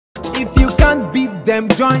If you can't beat them,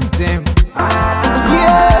 join them.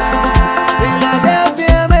 Yeah.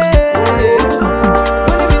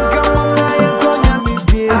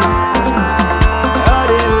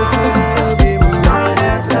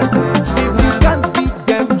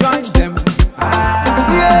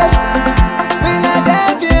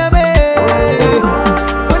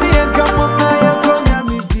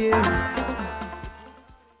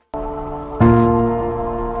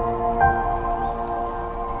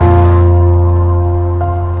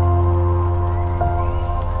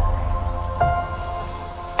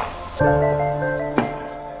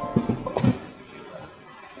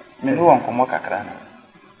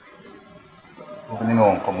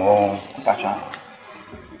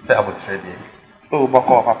 Oh,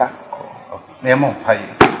 Boko, Papa. Nemo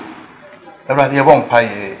Pie. Everybody a bon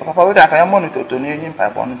pie. Papa, would I monitor to near him by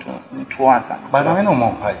one to answer. But I know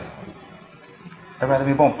more pie.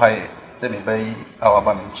 Everybody be bon pie, send me by our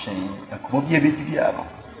bamming chain, and come be a bit diabo.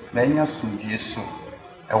 Many are soon, yes, so.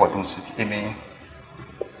 I want to sit me.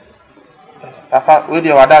 Papa, with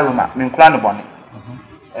your other room, mean crown bonnet.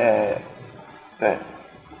 Sir,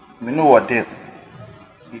 we know what they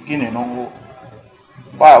beginning on.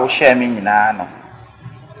 Why will share me in an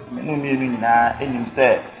no meaning now, and him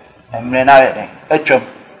said, and ran out a chum.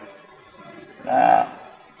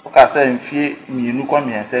 Okay, I say, fear me, no come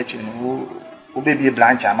and searching who baby a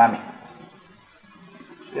branch, a mammy.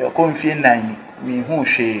 Come fear nine, me who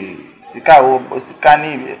she, the cow,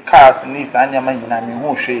 Sicani, cars, niece, and your man, and me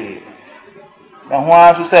who she. And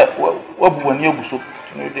one who said, what when you so,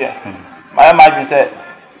 no dear. My imagine said,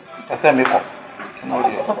 I said, me call. No,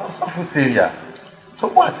 so Syria. So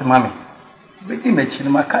what's mammy? Baby, my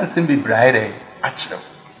chin, can't seem be bright, actually.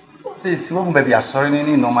 Says you won't be a sorry,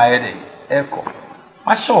 no, my headache. Echo.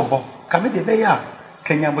 My show, come in the day.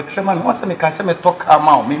 Can you but Treman wants to make us talk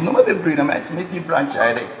amount? Me no be bring a mess, make you branch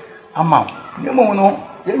headache. Amount. No more, no,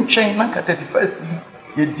 young chain, like at 31st.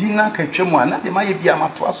 Your dinner can chum not the may be a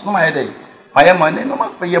matras, no, my headache. I am my name, no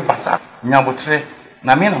matter your bassa, Nabotre,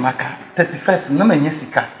 Namina Maca, 31st, no, my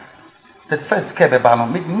Jessica. 31st Cababano,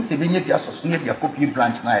 making me be a so near your copy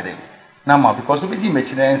branch night. Now, because we did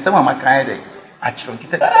mention and some of my kind actually,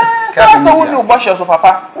 that's a woman who washes of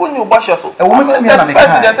Papa, who you wash us. A woman said, why not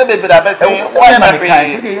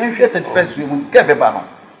created first we would scare Babano.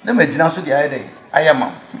 Then my dinner to the idea. I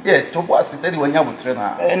am, yeah, to was said when you would train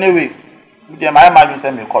her. Anyway, my imagine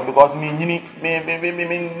send me call because me, why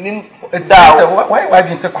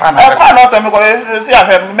be so quiet? I can't see I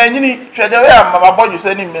have many my body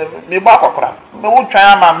sending me back or crap. Me won't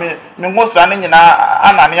try mammy, me most running in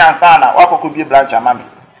Anani and Sana, or could be a branch of mammy.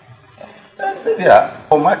 I said, yeah,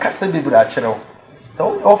 oh, my cousin be natural.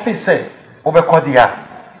 So, office say, over Cordia,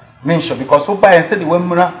 mention because who buy and said the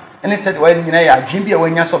woman, and he said, when you know, Jimmy,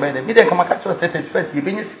 when you're so bad, he didn't come back to a set at first, you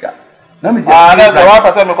been a scar. No, me,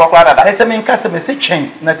 I said, me customer say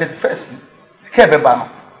chain, not at first. Scababano.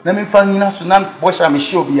 Let me find you so none, wash a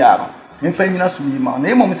show biano. Me find you so my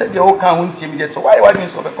name, said the old count, so why are you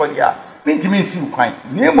so Cordia? Mean to me, see you crying.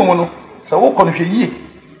 Near Mono, so what can you ye?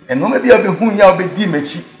 And no, maybe I'll be whom you'll be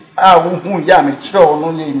dimechi. Ah, whom yam, show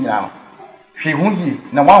no name now. She whom ye,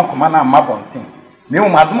 no one command a mabon thing. No,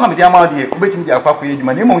 Madame, the amount of waiting the appropriate,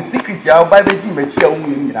 my name on secret, I'll buy the dimechi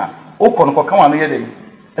only now. Oh, come on, here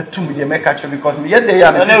a two with the make because me yet they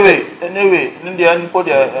are anyway, Indian put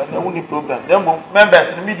the only problem. Then members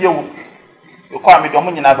in the media you call me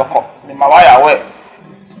Dominion Abaco, my wire away.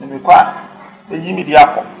 Then we call the Jimmy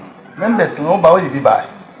Diaco. Members no bawdy be by.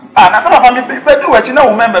 Ah, na some of me do what you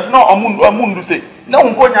know, members no a moon say. No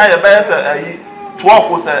one going higher by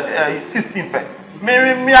 12 or 16 pen. Me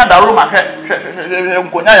and the room I had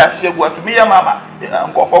Gonya, she was to me, mamma,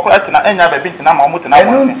 and go for class and I never been to Namamutan. I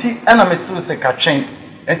don't see enemies to say catching.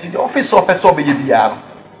 And to the office of a sober BR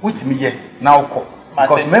with me now call.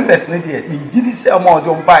 Because members need it. You didn't sell more,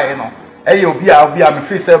 don't buy no. I'll be a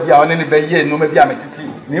free sell be on any bay, no maybe I'm a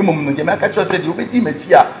tea. Name the Macacho said you'll be image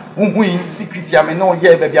here. Whom secret, I may know,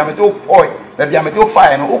 yeah, baby, I'm a dog boy, baby, I'm a dog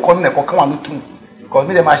fire, and all connect or come on to. Because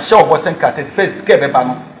me, my show wasn't cut at first, scare a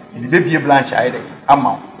banner. It may be a blanche idea.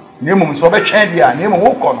 Amount. Name so much idea, name a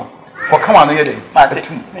walk on. Or come on, yeah,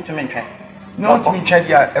 no, to me,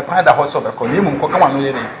 Chadia, a kind of horse of a column, come on,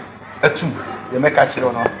 a two, you make a chill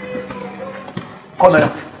on. Colonel,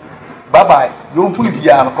 bye bye, you won't be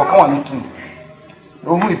a come on, two. You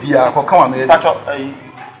won't be a come on, patch up you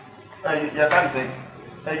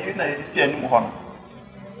know, see any more.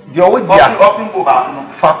 You always often go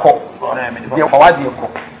back, fuck up for them, and for what you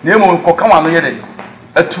call. Name will come on,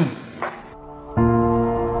 a two.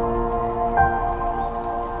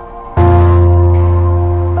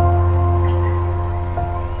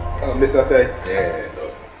 Mr. Said, yeah,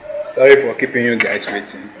 so Sorry for keeping you guys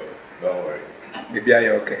waiting. Don't worry. Maybe are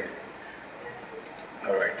you okay?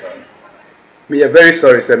 Alright, me are very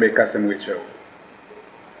sorry, sir, make us with you.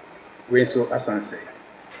 We so asanse.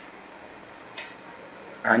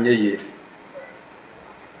 Anye ye.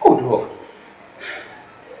 Oh, dog.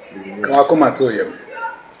 Come on, come at you.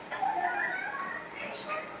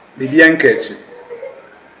 Bibi ankechi.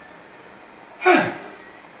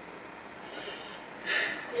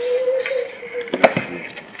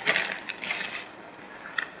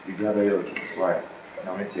 You have a look. Why?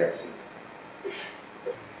 Now let's see.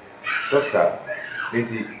 Doctor,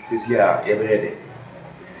 Lindsay says here, you have a headache.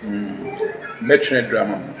 Metro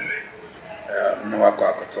drama. No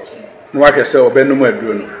wako toss. No wako say obe no more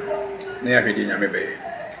duro no. Na ya hwedi nyame be.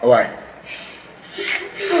 Why?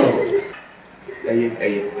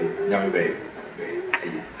 Nyame be.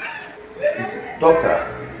 Doctor,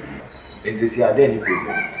 Lindsay says here, then you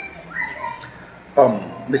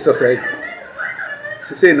Mr. Say.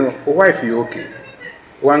 Say no, wife you okay?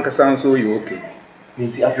 One can sound so you okay?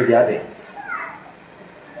 Lindsay, I feel the other.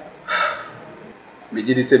 Me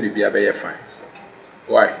did say be a fine.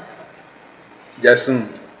 Why? Just soon.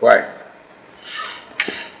 Why?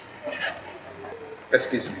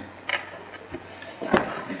 Excuse me.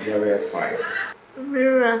 Be very fine.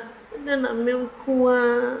 Mira, then I'm in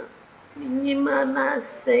Kua. Minimana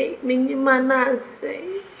say.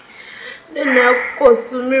 Then of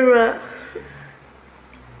course, Mira.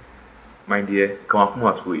 My dear, come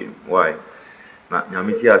up to him. Why?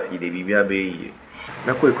 Nyamiti as he the Bibia Bay.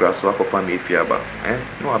 Na ko ikura so akofa me fiaba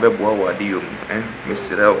no abeboa wa de yom me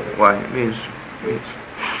sere why means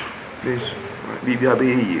bibia be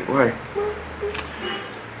yi why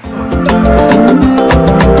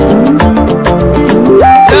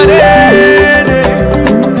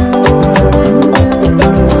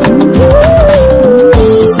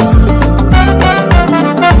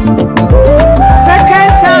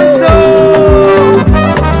Second chance.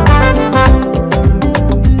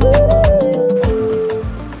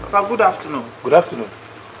 Good afternoon. Good afternoon.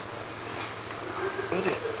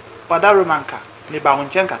 Pada romanka ni ba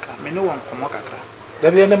wonchen kakra me no won komo kakra.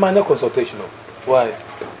 There be any man consultation. Why?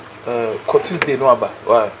 Tuesday no aba.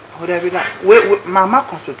 Why? Wo there be that. We mama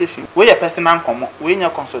consultation. We your personal komo. We your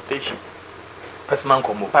consultation. Personal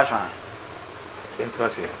komo. Passion.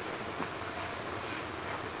 Interesting.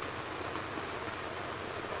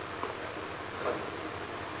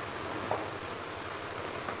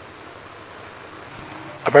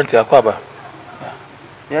 Abranti akwaba.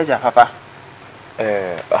 Yeah, papa.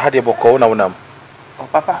 Had a boko na unam. Oh,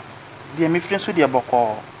 papa. Dear, me friends with your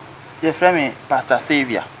boko. Dear friend, Pastor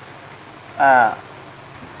Savior.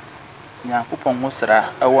 Nyankopon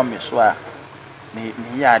musra awo me so a me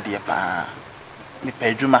ya de pa me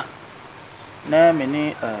padwuma na me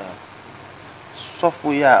ni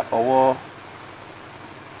sofo ya owo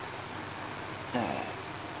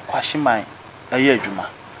kwashiman aye adwuma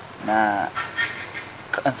na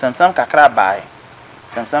Nsem kakra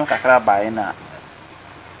bae na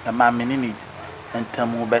ma me ni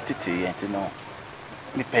entamu betete enti no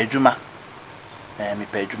me padwuma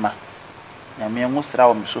na me ngusra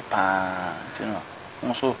wo me so pa enti no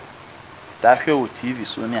nso da hwe o TV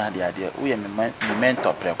so ni ade wo ye me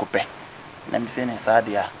mentor prekope na me se ne sa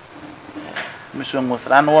de a me so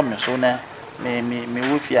ngusra no wo me so na me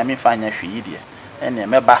wo fia me fa nya hwe de ene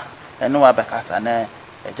me ba ene wa bekasa na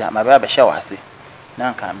eja ma ba be hye wase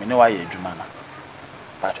na nka me ne wa ye adwuma na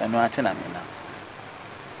patwa no ate na me na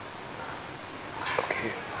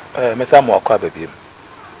okay me sa mo akwa babiem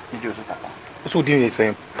ni joso papa so di you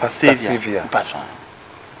saying Pastor Savior patwa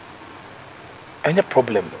any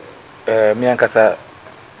problem me ankasa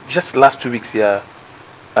just last 2 weeks here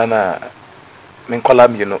ana me call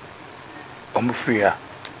am you know omu free ha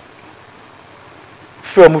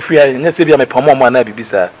from free ha nya se bia me pamo mo na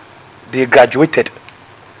bibisa they graduated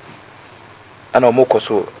ana omu ko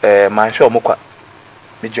so man hwe omu kwa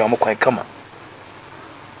me je omu kwa kama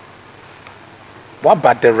what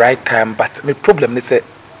about the right time but me problem ni say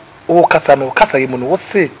o kasa yimu no what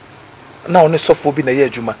say na oni sofo bi na ye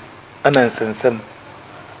adwuma ana nsensem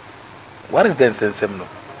what is the nsensem no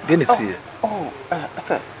dey see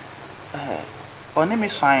oni mi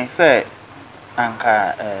swan say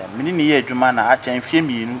anka mini ni ye adwuma na acha mfie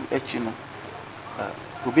mienu achi no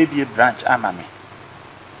obebie branch amame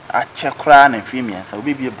ache kra na mfie miensa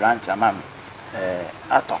obebie branch amame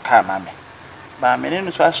atoka amame ba mini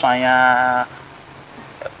no so swan ya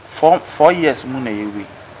 4 years mu na yewe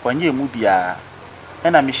wanye mu bia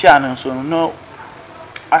na me share no so no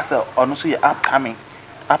asa ono so ye upcoming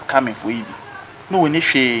for you no we ni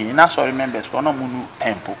hwe na sorry members ko no mu nu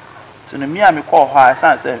tempo so no me a me call ho a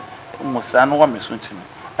san say musra no wo me so ntinu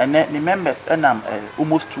and the members and I'm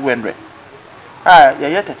almost 200. Ah,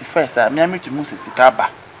 yeah, 31st. Me to Moses Sikaba.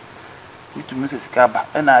 Me to Moses Sikaba,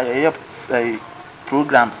 and I say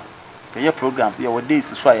programs. The programs. Yeah, what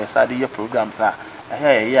days is why I started your programs are.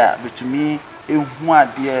 Yeah, but to me, one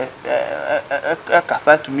dear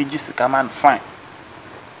Cassa to me, Jessica man fine.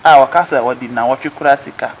 Our Cassa, what did now what you could ask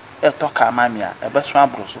a talk mamia, a best one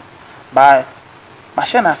broso. By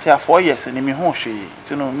Machina say 4 years in me home she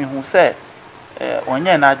to know me who said, 1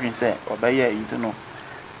 year not been said, or by year into know.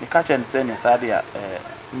 The catch and send a sadia,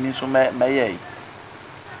 means so may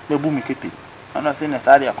the boomy kitty. I'm not saying a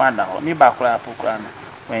sadia panda or me back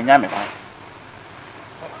when Yammy.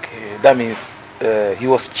 Okay, that means he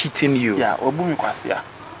was cheating you. Yeah, or boomy quasia.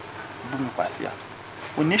 Boomy quasia.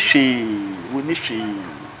 We she.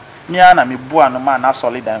 Miana me boa no man na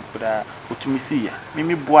solid and could to me see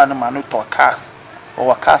me boa no man no to cast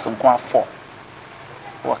or cast on 4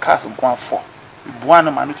 or cast on 4 boa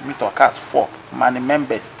no man to me to cast 4 man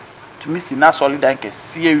members to me see na solid and can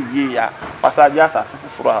see ya passage as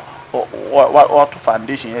for or to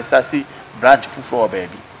foundation yes I see branch for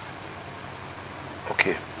baby.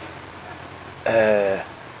 Okay.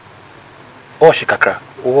 Oh shikakra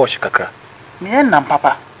me and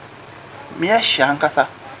papa me a shankasa.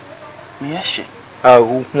 Yes,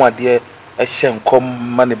 who are dear a sham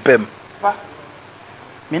come money bem.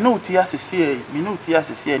 Me no tears is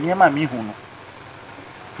here, near my me who.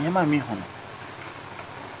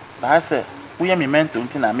 But I say, we are me meant to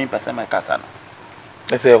until I mean person my cousin.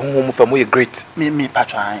 I say, whom from we great. Me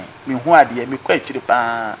patron, me who are dear, me quite chili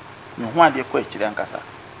pan, me who are dear quite chili and cassa.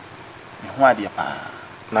 Me who are dear pan.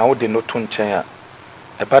 Now they no tune chair.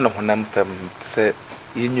 A ban of them say,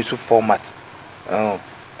 you need to format. Oh.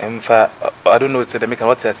 In fact, I don't know to the make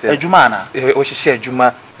what I say. Jumana. We should share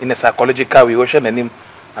Juma in a psychological way. Ocean and him.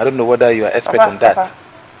 I don't know whether you are expert on that.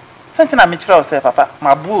 Something I mitral say, Papa,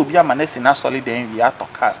 my boo be a maness in a solid day in the art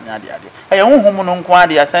of cast near the idea. I own home on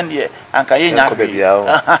quantity I send here and Kayana.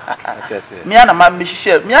 Miana, my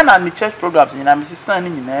Michelle, Miana, and the church programs in a Mrs. Sunny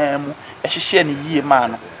in them, as she shared a year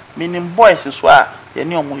man. Meaning boys is why you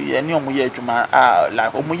know me, Juma,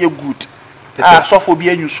 like Omoye good. So for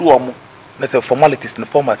being you so. Let's say formalities in the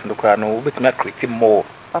format in the crowd. No, but me create more.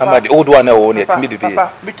 I'm the old one. I own it. Me the be.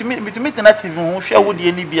 But me not even who share would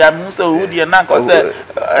any be a moose or would you not say?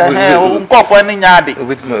 Uncle for any yard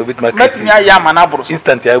with my creativity. Yamanabros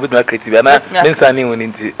instantly with my creativity. And I didn't sign in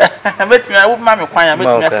into. Met me, I would mammy quiet.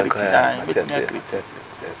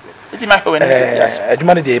 It's my when I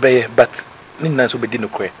demand the bay, but Nina will be dinner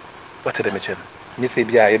quay. What did I mention? You say,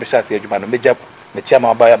 be I shall say, you man, make up the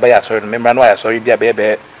chairman by a certain member. No, I saw you be a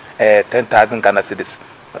baby. 10,000 Ghana cedis.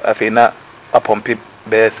 I feel now upon people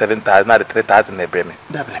bear 7,000, not 3,000 they bring me.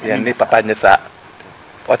 Yeah, Papa Nessa.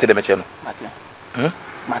 What did they mention?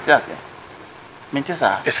 Matthias,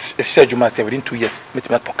 Mintesa. If said you must say within 2 years, meet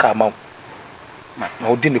me to come out.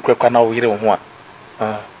 I didn't crack now, you don't want.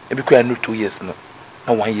 Maybe I knew 2 years, no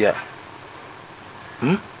 1 year.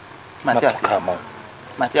 Matthias, come out.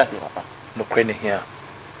 Matthias, Papa. No cranny here.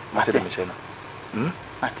 Master Michel.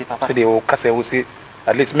 Papa. So they will cast will say.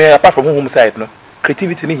 At least me apart from home side no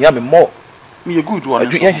creativity ni hear me more me a good one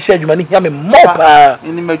you share you money hear me more pa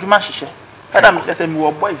in me adwuma hyehyɛ adam say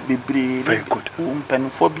me boys bebree very good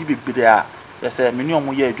mpanfo bi bebree a say me ne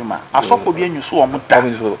omo yɛ adwuma asɔfo bi anyu so omo da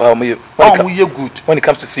omo yɛ good when it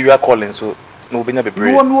comes to serial calling so no be nya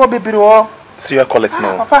bebree no bebree o serial callers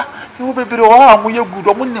no papa you bebree o omo yɛ good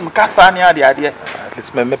omo nim kasa ne ade at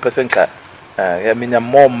least me person ka ya me nya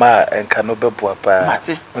more ma enka no beboa pa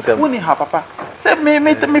mate woni ha papa say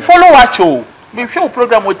me follow watch o me show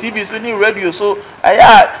program on TV so ni radio so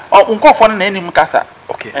aya unko fo na enim kasa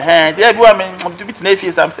okay there be wa me to bit na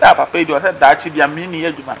fie sam say papa e do say da chi bia me ni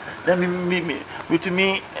aduma then me with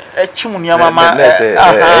me echim ni mama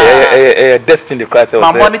destiny class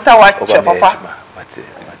ma monitor watch papa mate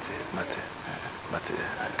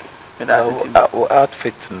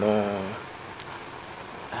outfit no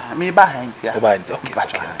me ba hantia okay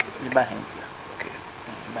me ba hantia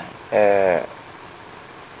okay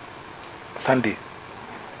Sunday.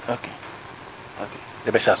 Okay.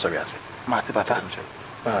 The best sorry I say. Mati bata.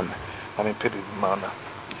 I mean pay man.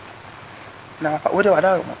 Na papa, what do I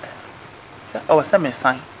do? Say o say me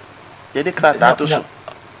sign. Ye dey crack that so.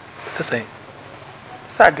 Say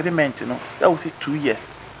agreement no. Say o say 2 years.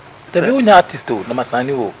 The be unya artist o na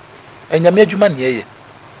masani o. Enya me adwuma ne ye.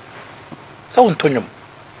 Say won tonyom.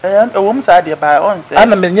 Wo mu sa dey by on say.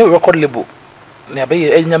 Ana me nye record label. Na be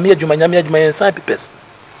enya me adwuma yen sign papers.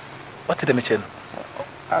 What did they mention?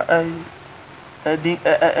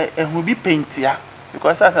 Who be paint ya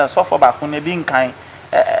because as a sofa back on a din kind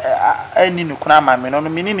any no crama, no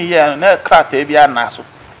meaning here, no crack, be a naso.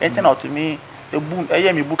 enti na otumi ebu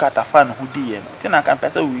eye me bu katafa no hudi ye no enti na kan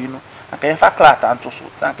pesa wi no aka ye fa krata nto so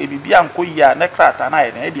sanka bibia nko yi a na krata na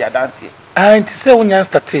ye na e dia dance enti say wonya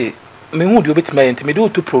start me hu de obetima enti me do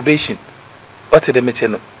to probation what the me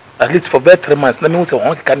no at least for about 3 months na me hu say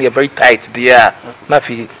won can very tight there na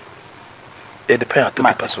fi it depend on two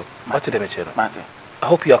people so what the me no Martin I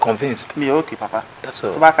hope you are convinced me okay papa that's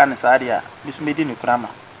all so ba kan sa dia bisu me di ni kurama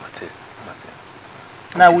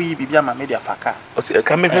na we bibia ma media faka o se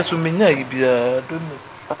ka me hweso me nya bibia don't know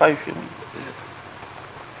papa you feel me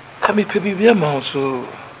ka me pe bibia ma so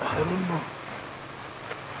I don't know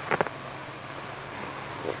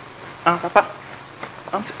papa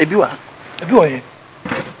am se ebiwa ye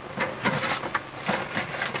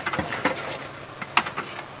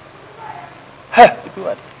ha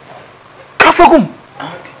ebiwa kafagum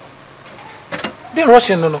den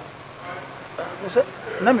rushing no se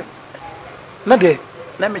na me na de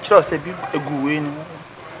na me chiro se bi egu we ni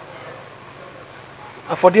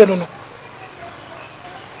afode no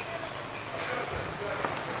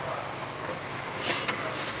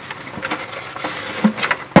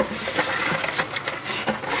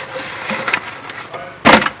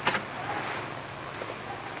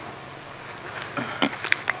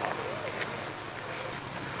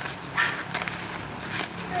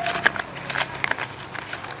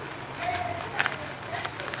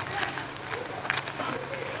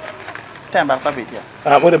temba pa be dia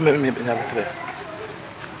what me na betre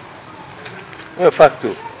we fast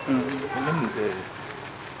too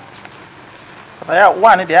papa ya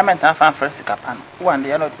one dey am tan fan first kapan one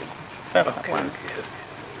dey no dey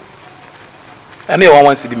ani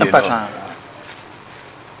one cd me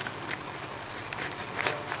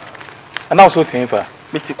ana so tin fa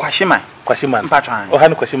beti kwashiman mpatwan o ha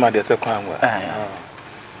no kwashiman dey say kwan wa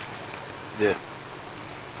yeah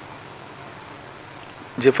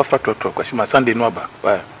je fa trotro kwashiman Sunday no aba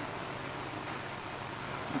wa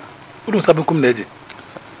udun sabe kum na je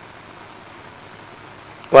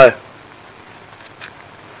wa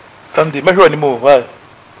Sunday me hwe ni mo wa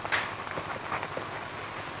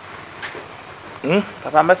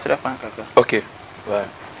papa mesre fan kaka okay wa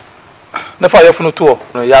na fa yo funu to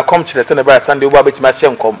no ya kom chire te na ba Sunday wo abeti ma hye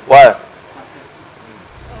nkom wa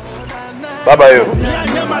baba yo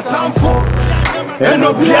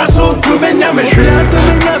eno bia so to menya me hwe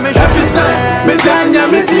afisa me danya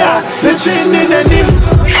me bia le chini nanim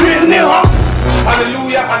hwe ni ho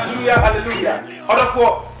hallelujah hallelujah hallelujah order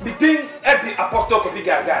for the thing at the apostle Kofi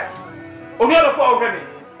Gagai oni order for already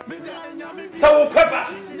so wo peba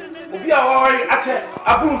obi a wori ache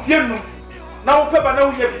aburu fienu na wo peba na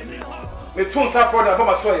wo ye me tun sa for na ba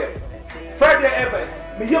ma so ye Friday ever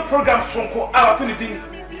me ye program sonko out to the thing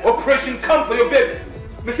operation come for your baby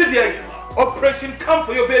me see there operation come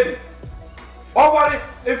for your baby o worry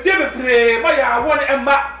if you be pray ma ya won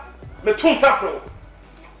emma me tun sa for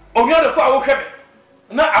oni order for wo hwebe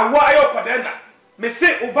na awo ayo kwadena me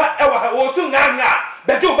say oba ewa ha wo so nganga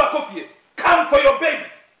beje oba kofie come for your baby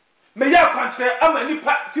me ya kwantre ama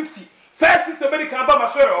nipa 50 first 50 medical ba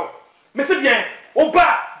masoro me say bien oba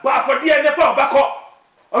ba for dia ne fa oba ko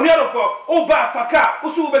oni order for oba faka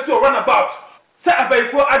usu be so run about say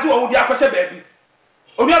abaifo age wo di akwhye baby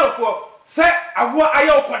oni order for say awo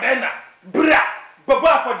ayo kwadena bra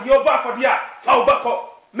baba for dia fa oba ko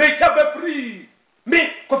me chaba free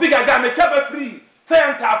me Kofi Gaga me chaba free say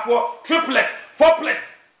antafo triplet fourplet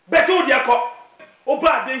beto dia ko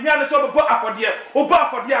oba de hia ne so bebo afode oba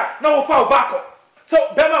afode na wo fa oba ko so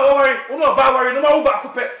bema wo worry uno ba worry no ma wo ba ko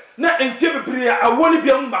pe na enfie bebre a awoni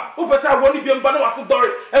biam ba wo pese awoni biam ba na waso dori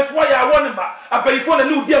enso ya awoni ba abayifo na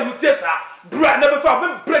ne udi ahusiesa bra na be fa be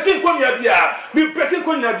breaking konya bia me breaking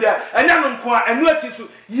konya bia enya no nko a enu ati so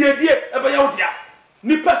yedie ebe ya wodia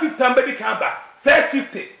nipa 50 ambe di kan ba first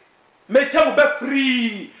 50 me chamu be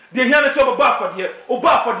free de hia ne so oba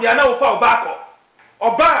afode na wo fa oba ko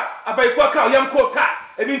oba abayifo ka oyam ko ta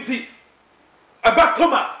ebinti aba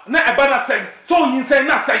toma na eba na sai so yin sai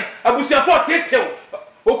na sai abusiafo tetew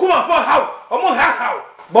okuma for how omo how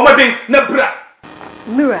bomodin na bra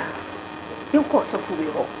Mira you ko so fu we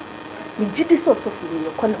ho mi jidi so fu we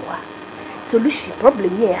ko na wa solution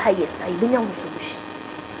problem here highest I benya solution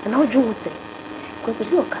and how do you say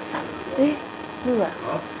because you kasa Mira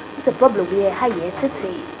it's a problem we are highest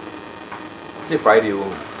say Friday wo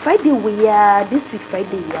Friday we are this week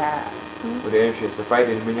Friday ya we dey feel so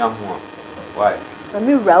Friday ni menya ho why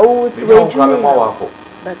Mira o ti we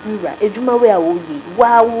but Mira ejuma we awo yi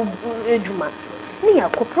wa ejuma ni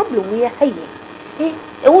akọ problem we haye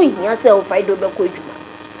won hia say o Friday be ko ejuma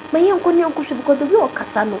ma yen ko ni onko because we o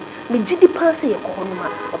kasa no me gidi pan say e ko no ma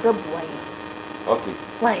obeboa ye Okay.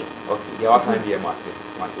 Why? Okay. Yeah, what kind of Martin?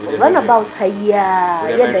 Run about a year.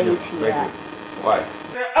 Why?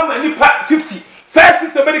 I'm a nipa 50. First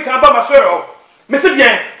 50 American by my soil. Mr.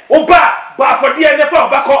 Bien, Oba, but for the end of our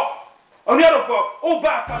back up. On the other for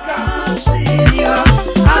Oba.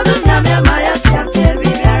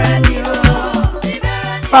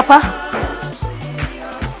 Papa.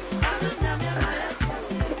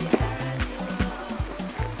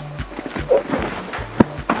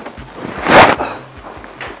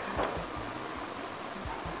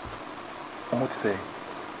 What to say?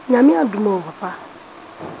 Nyami adumo, Papa.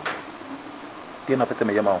 Do you know person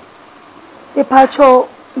me yamao? The pacho,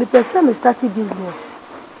 me person me start business.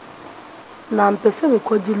 Na me person me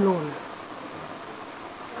kodi loan.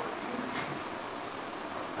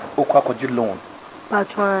 O kwa kodi loan.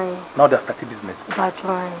 Patron. Now they start business.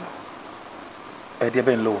 Patron. They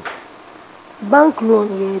been loan. Bank loan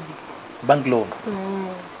yebi. Bank loan.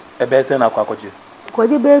 E be say na kwa kodi.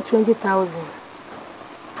 Kodi be 20,000.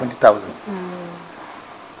 20,000.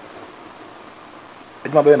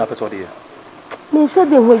 Ejuma be na person dey. Me sure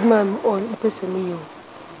dey hold man on person me yo.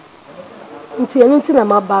 Nti enu nti na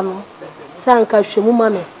maba no. Sa nka hwemu ma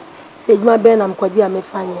me. Se ejuma be na mkodi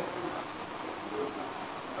amefanye.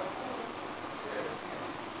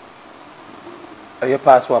 Aye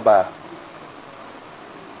pass wa ba.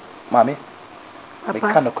 Mami. Me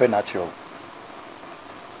Papa. kan ko natural.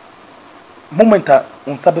 Momenta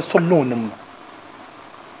unsabe so loan num.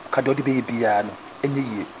 Ka do de be bia no enye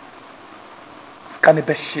yie. Scan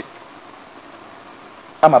be shi.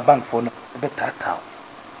 Ama bank for no be tata.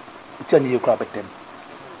 Uti anye kura betem.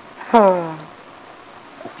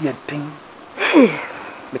 Ofie tin.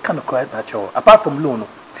 Me kan ko natural. Apart from loan,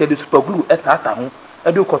 say the super glue etata ho.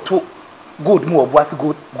 E do ko to gold mu obuasi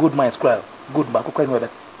gold mine square. Gold ba ko kwa no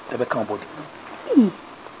be kan body.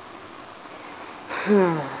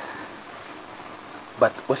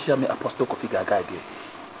 But what she me apostle coffee gaga there.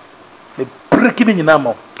 Me break me nyina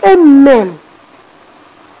mo. Amen.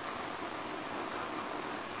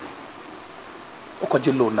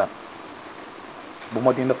 Okoje loan na. Bo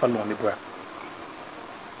modin na fa loan me bra.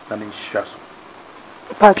 Na me nshiraso.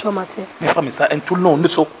 Patron mate. Me fa me sa ento loan ni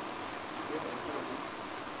so.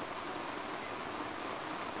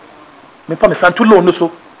 Me fa me sa ento loan ni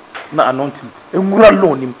so. Na anointing. Enwura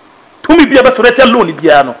loan nim. Tumi bia be so rete loan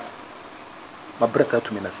bia no. Ma bresa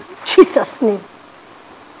to me na se. Jesus name.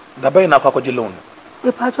 Dabai na kwakoje loan.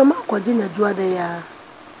 Me patron ma kwaje na jua de ya.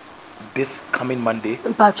 This coming Monday.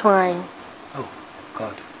 Patron. Oh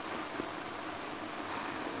God.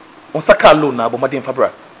 On saka loan na bomade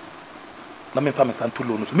fabra. Na me fa me santu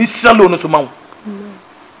loan so. Me sha loan so ma.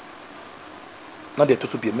 Na de to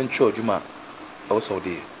so be me ncho adwuma. I was all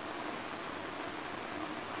there.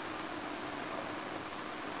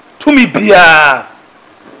 To me bia.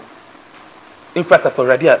 In fact for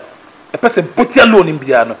radia. A person put your loan in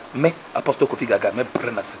Biano, me, Apostle Kofi Gaga, me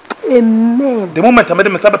Brennas. Amen. The moment I made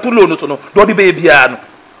him start to loan, so no, don't be Biano.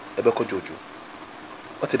 Ebeko Jojo.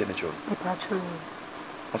 What's the nature? Me patron.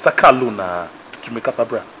 On Saka Luna to make a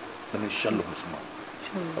fabra, and then shall loan some more.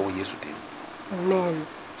 Oh, yes, Amen.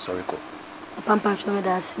 sorry, go. Papa patron,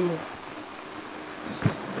 that's you.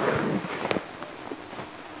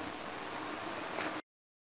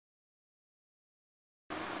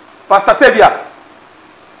 Pastor Xavier.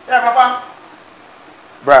 Yeah, Papa.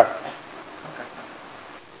 Brad.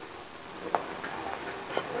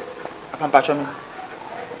 Papa, show me.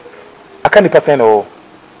 I can't percent or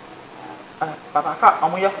Papa,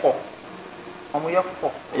 I'm here for. I'm here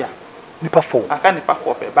for. Yeah. Nipa 4. I can't nipa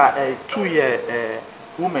 4, but 2-year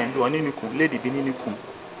woman do any lady be in kum.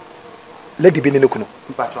 Lady be in the kuno.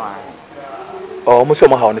 Patron. Oh, Monsieur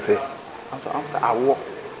Mahon say. I walk.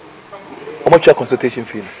 How much your consultation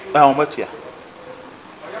fee? How much here?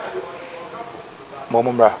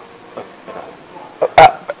 Momra.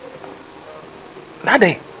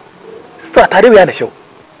 Nade. Still atare we na show.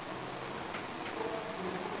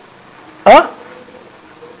 Huh?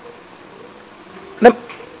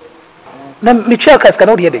 Na me twa kas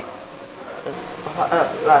kana odi dey.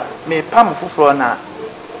 Me pam fufuro na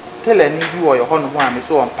tell any bi wo yo ho no ho a me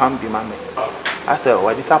so on pam bi ma me. I say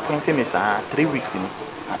we disappoint me sa 3 weeks ni.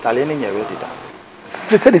 Atale ni nya ready da.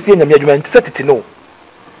 Se se de se nya me adwuma nti se tete no.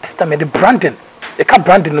 Esta me de branding. E ka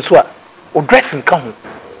branding no so a o dressing ka ho.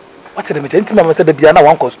 What the me nti mama say da bia na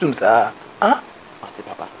one costumes ah. Ah? Ate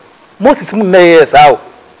papa. Moses mu na yes ah.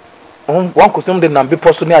 One costume de na be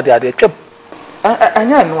post ni ade ade twep.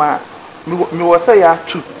 Anya no a me wo say ya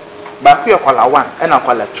 2. Ba ku yakwala 1 and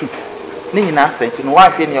akwala 2. Ni nyina sent no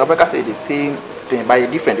one hwe ni obeka say the same thing by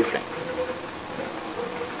different.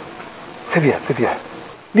 Sevia.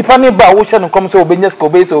 Nipani ba wo share no come say obenya ska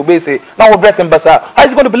obey say now we dress mbasa. How is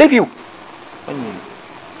he going to believe you?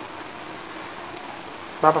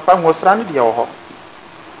 Papa ngosra ne de ho.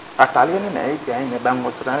 Atale ne na e gan ne ba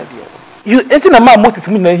ngosra ne de. You enti na ma Moses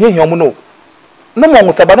mu na hia mu no. No mo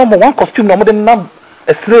ngosaba no mo one costume na mo de na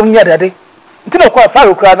esre nya de. Enti na kwa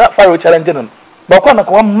Pharaoh kra na Pharaoh challenge no. Ba kwa na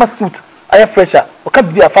kwa suit aya fresher. O ka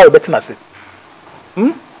bi a Pharaoh betina se.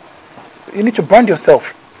 You need to brand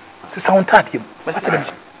yourself. C'est ça on t'a dit.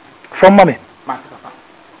 From mommy.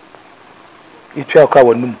 You try to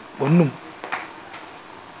one room.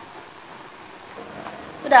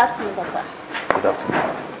 Good afternoon, Papa. Good afternoon.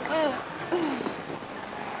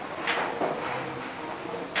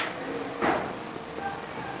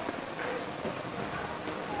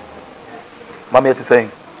 Mommy, what you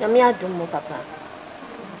saying? I'm doing Papa.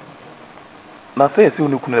 Now say you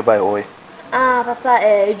no kunu buy oil.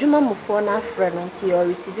 Papa, Juma mufo na friend until you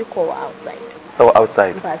receive call outside. Oh,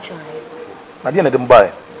 outside. Na dia na dem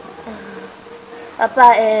buy.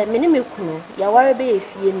 Papa, me ni me kunu, ya ware be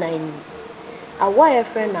efie 9. Awa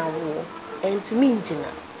friend na wo, and to me njina.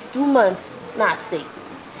 2 months na say.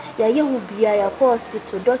 Ya ye hu bia ya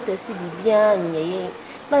hospital doctor si bibia nyeye.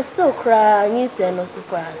 But still cry, Nsem no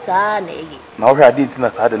super sa na ye. Na wo hwa date na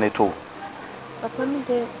sa de na to. Papa me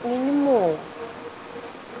de ni mo.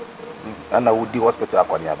 Ana wo di hospital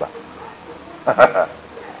akwani aba.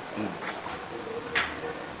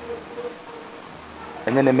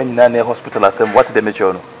 Enye ne menina na hospital asem what the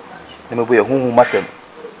mecho no. Ne me boye hunhu masem.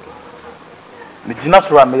 Me gina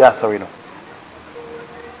so am ya sorry no.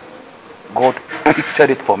 God pictured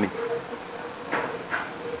it for me.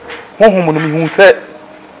 Hunhu no me hu se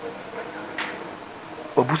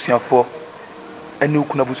obusuafo ene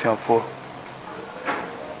ukuna busuafo.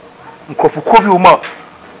 Nkofuko bi uma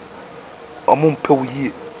omumpe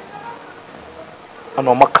wuyi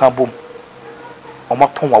ana omaka bom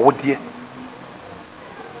omaton wawodie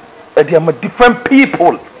edi am different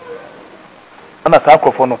people ana sa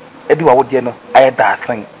akrofo no edi wawodie no ayeda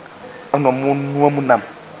asan ana mu nam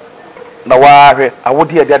na waahwe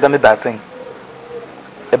awodie edi adane da asan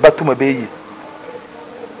e batuma beyi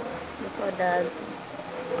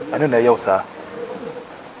ana na yausa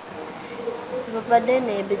Papa then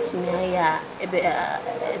a bit me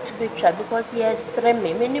to be trapped because he has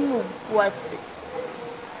minimum was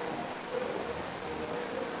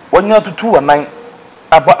when you to 2 and 9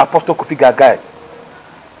 about Apostle Kofi Gagai.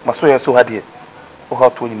 Maso ya so hadie. O how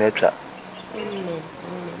to in nature. Amen.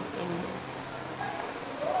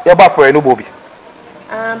 Ya ba for no bobi.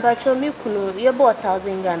 But you me kunu you bought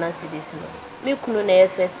 1,000 Ghana cedis no. Me kunu na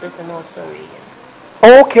first person no sorry.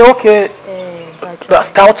 Okay. The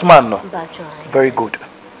stout man no. Very good.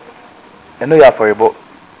 I know you are for a boy.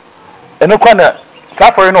 I know kana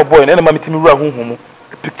safari no boy na ma mitimi wura hunhumu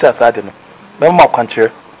pictures ade no. Me ma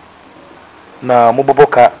kwanche na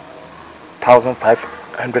moboboka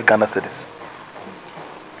 1,500 Ghana cedis.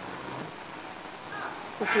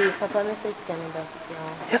 Okay, Papa me face can back.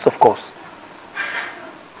 Yes, of course.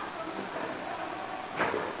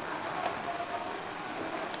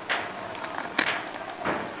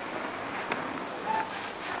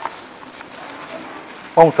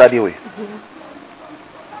 On Saturday way.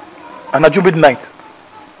 And at midnight,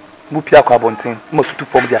 Mupia Carbontin, most to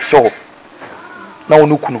form their show. Now,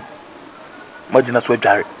 no kunu. Imagine us with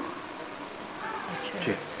Jarry.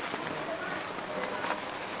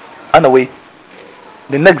 And away.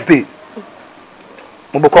 The next day,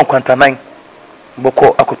 Muboko Quanta 9,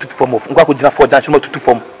 Muboko, I could form of Ngako for Junction to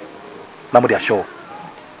form. Now, their show.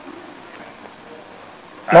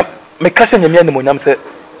 Now, make cash in your name, said.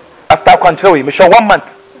 After control, me show 1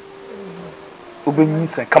 month. Ube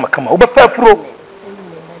Nsem kama. Ube fair fro.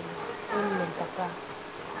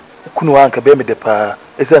 Kunu anka be me de pa.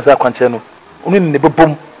 Ese sa kwanche no. Onu ne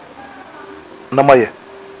bebom. Na maye.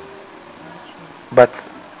 But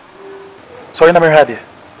sorry na me had here.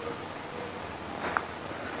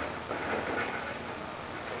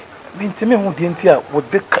 Me ntimi hu de ntia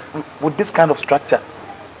with this kind of structure.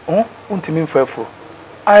 Untimi fair fro.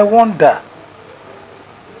 I wonder.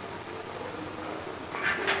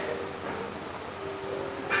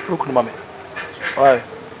 Look, mommy. Why?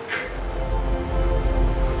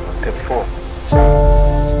 34.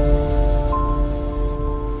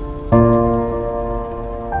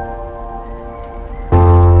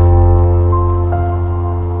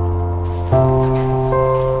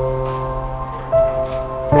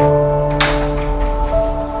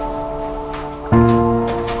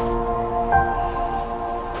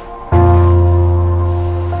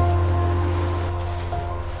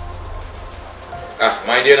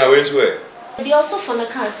 My dear, I went to it. They also for the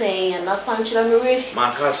can't say and not punch them reef.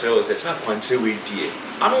 My castle was a sad country with dear.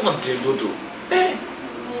 I don't want to do.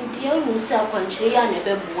 Dear, you sell punch and a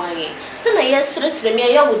baby wine. Send a yes,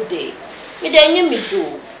 me a would day. Me then me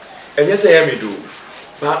do. And yes, I am do.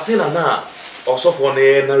 But say now, also for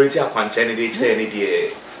the narrative punch any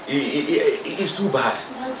day. It's too bad.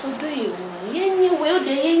 That's so do you. Yen will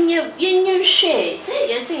the yen share. Say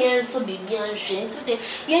yes, so be young share to the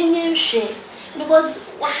yen share. Because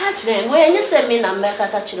what happened when you send me a make a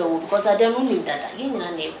touch because I don't need that. Yen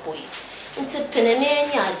and a boy. It's a penny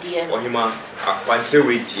idea. Or him a country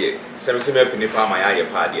with dear. Some similar penny pa my eye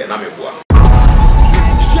party and I'm a boy.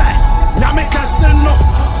 Namekaseno.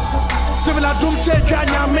 Civil Adumche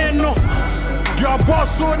Yameno. Your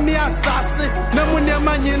boss so near Sassy. Namunia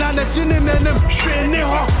Manina, the Chininem,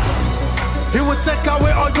 Shiniho. He will take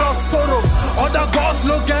away all your sorrows. Other gods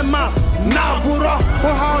no get mass. Nabura,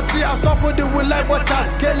 oh how I suffer the will like what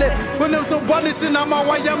I scale it. When there's a bonnet in Ama,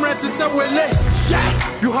 why I'm ready to say,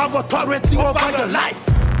 well, you have authority over your life.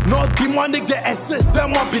 No demonic, the essence,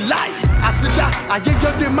 them won't be life. I said that, I hear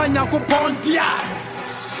your demand, you go pondia.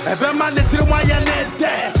 Ebe man the three why you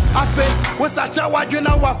there. I say, what's a shower, you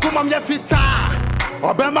know what come on your feet.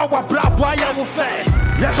 Obama wa bra boy ya wo fe.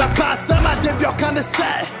 Ye ba pass ma de bi o kan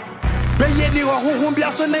say. Be ye ni ho hu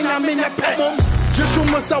bia so na nyame nya pe. Jitu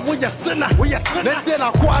mo sa wo ye sina. Let's say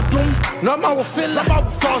na ko adum. No ma wo feel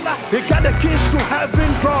about force. He got the keys to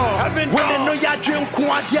heaven, bro. When they know ya dream ko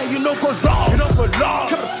adia, you know go long. You know go long.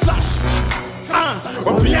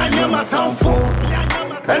 Obi anya matamfo.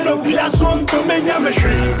 And obi aso nto me nya me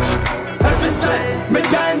hwe. Efi say me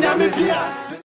dan nya me bia.